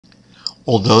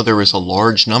Although there is a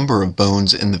large number of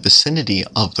bones in the vicinity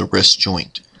of the wrist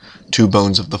joint, 2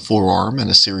 bones of the forearm and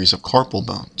a series of carpal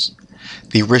bones,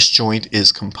 the wrist joint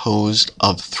is composed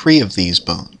of 3 of these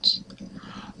bones: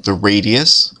 the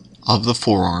radius of the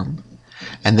forearm,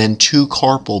 and then 2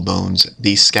 carpal bones,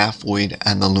 the scaphoid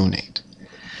and the lunate.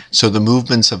 So the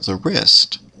movements of the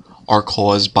wrist are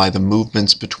caused by the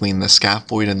movements between the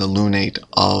scaphoid and the lunate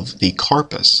of the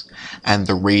carpus and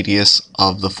the radius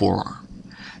of the forearm.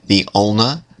 The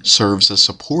ulna serves a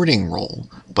supporting role,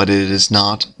 but it is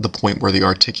not the point where the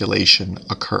articulation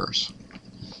occurs.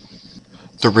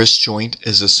 The wrist joint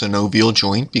is a synovial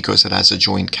joint because it has a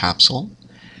joint capsule.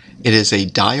 It is a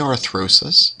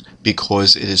diarthrosis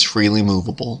because it is freely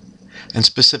movable, and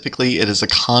specifically it is a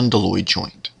condyloid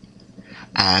joint.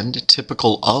 And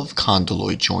typical of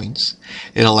condyloid joints,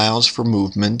 it allows for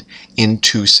movement in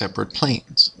 2 separate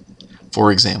planes.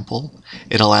 For example,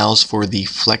 it allows for the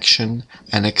flexion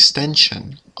and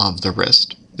extension of the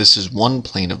wrist. This is one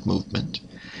plane of movement.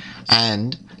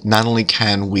 And not only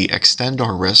can we extend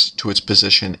our wrist to its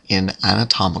position in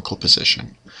anatomical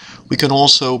position, we can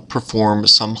also perform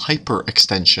some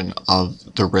hyperextension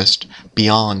of the wrist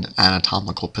beyond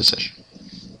anatomical position.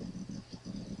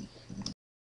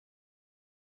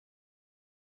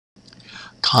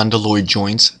 Condyloid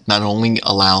joints not only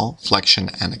allow flexion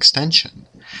and extension,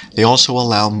 they also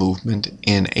allow movement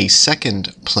in a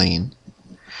second plane,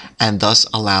 and thus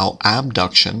allow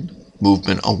abduction,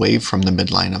 movement away from the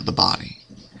midline of the body,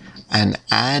 and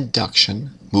adduction,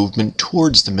 movement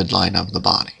towards the midline of the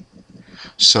body.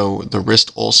 So the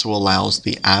wrist also allows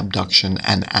the abduction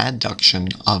and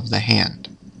adduction of the hand.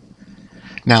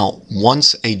 Now,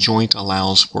 once a joint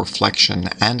allows for flexion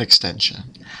and extension,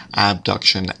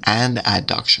 abduction and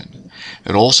adduction,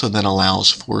 it also then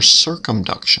allows for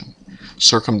circumduction.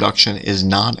 Circumduction is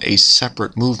not a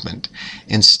separate movement.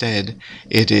 Instead,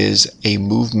 it is a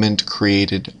movement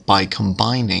created by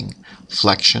combining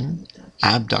flexion,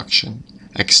 abduction,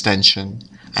 extension,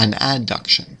 and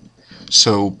adduction.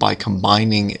 So by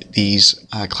combining these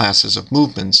classes of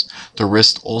movements, the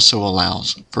wrist also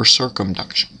allows for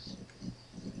circumduction.